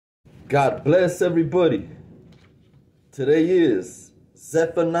God bless everybody. Today is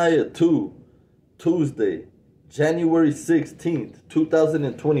Zephaniah 2, Tuesday, January 16th,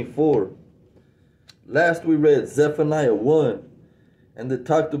 2024. Last we read Zephaniah 1, and it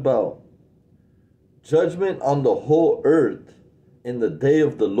talked about judgment on the whole earth in the day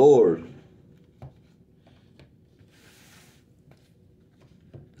of the Lord.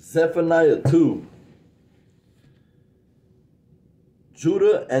 Zephaniah 2.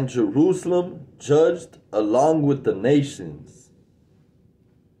 Judah and Jerusalem judged along with the nations.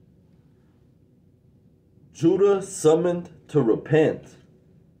 Judah summoned to repent.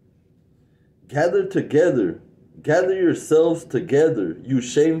 Gather together, gather yourselves together, you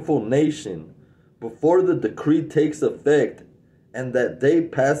shameful nation, before the decree takes effect, and that day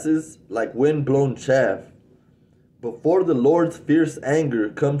passes like wind-blown chaff, before the Lord's fierce anger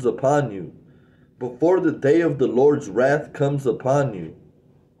comes upon you, before the day of the Lord's wrath comes upon you.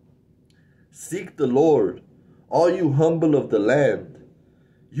 Seek the Lord, all you humble of the land,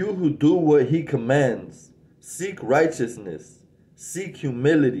 you who do what he commands. Seek righteousness, seek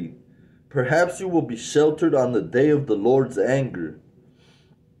humility. Perhaps you will be sheltered on the day of the Lord's anger.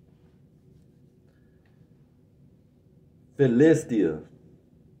 Philistia.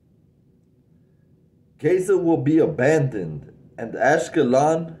 Gaza will be abandoned, and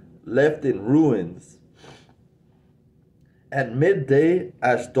Ashkelon left in ruins. At midday,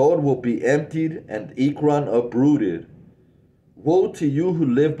 Ashdod will be emptied and Ekron uprooted. Woe to you who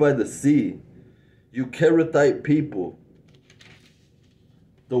live by the sea, you Kerethite people.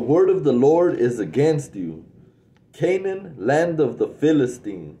 The word of the Lord is against you, Canaan, land of the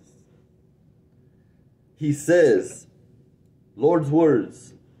Philistines. He says, Lord's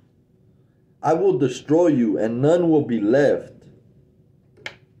words, I will destroy you, and none will be left.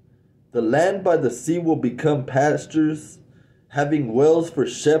 The land by the sea will become pastures, having wells for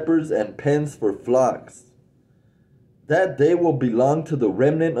shepherds and pens for flocks. That day will belong to the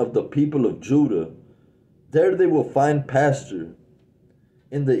remnant of the people of Judah. There they will find pasture.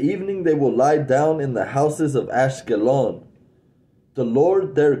 In the evening they will lie down in the houses of Ashkelon. The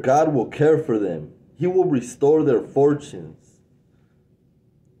Lord their God will care for them. He will restore their fortunes.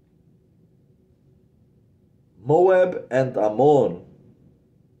 Moab and Ammon.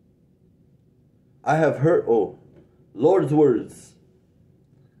 I have heard, Lord's words.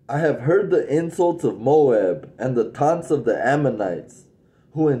 I have heard the insults of Moab and the taunts of the Ammonites,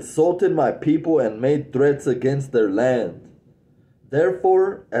 who insulted my people and made threats against their land.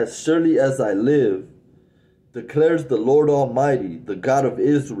 Therefore, as surely as I live, declares the Lord Almighty, the God of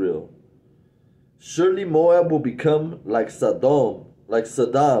Israel, surely Moab will become like Sodom,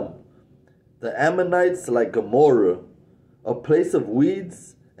 the Ammonites like Gomorrah, a place of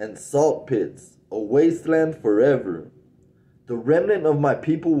weeds and salt pits, a wasteland forever. The remnant of my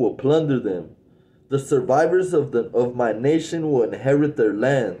people will plunder them. The survivors of my nation will inherit their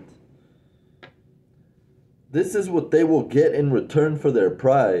land. This is what they will get in return for their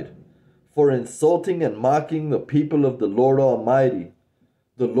pride, for insulting and mocking the people of the Lord Almighty.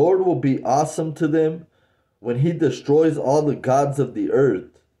 The Lord will be awesome to them when he destroys all the gods of the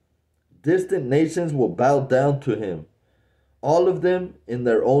earth. Distant nations will bow down to him, all of them in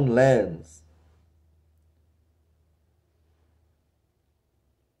their own lands.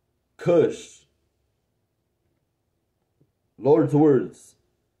 Cush. Lord's words.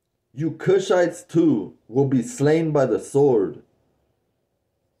 You Cushites too will be slain by the sword.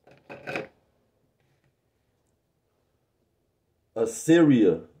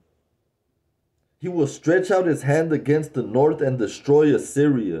 Assyria. He will stretch out his hand against the north and destroy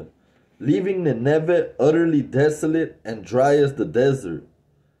Assyria, leaving Nineveh utterly desolate and dry as the desert.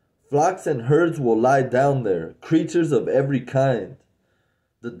 Flocks and herds will lie down there, creatures of every kind.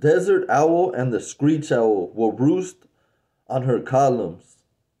 The desert owl and the screech owl will roost on her columns.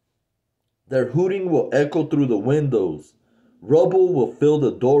 Their hooting will echo through the windows. Rubble will fill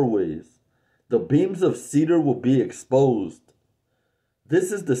the doorways. The beams of cedar will be exposed.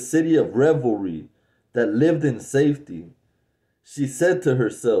 This is the city of revelry that lived in safety. She said to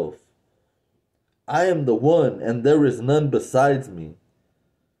herself, I am the one, and there is none besides me.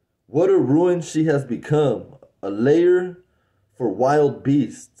 What a ruin she has become, a lair for wild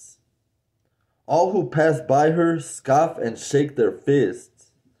beasts. All who pass by her scoff and shake their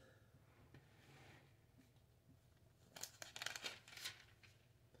fists.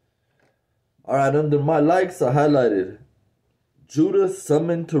 Alright, under my likes I highlighted Judah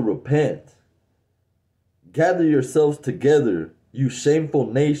summoned to repent. Gather yourselves together, you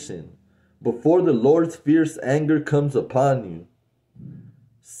shameful nation, before the Lord's fierce anger comes upon you.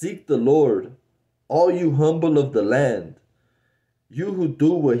 Seek the Lord, all you humble of the land, You who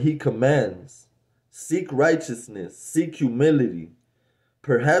do what he commands, seek righteousness, seek humility.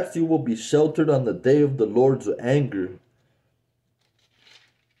 Perhaps you will be sheltered on the day of the Lord's anger.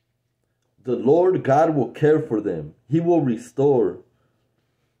 The Lord God will care for them. He will restore.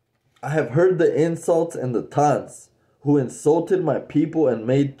 I have heard the insults and the taunts, who insulted my people and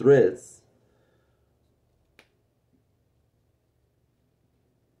made threats.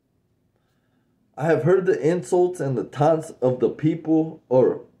 I have heard the insults and the taunts of the people,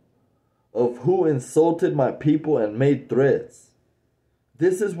 or of who insulted my people and made threats.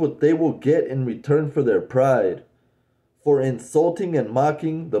 This is what they will get in return for their pride, for insulting and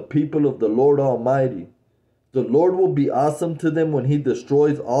mocking the people of the Lord Almighty. The Lord will be awesome to them when he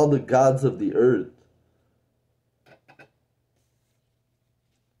destroys all the gods of the earth.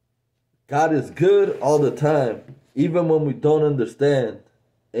 God is good all the time, even when we don't understand.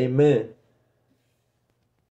 Amen.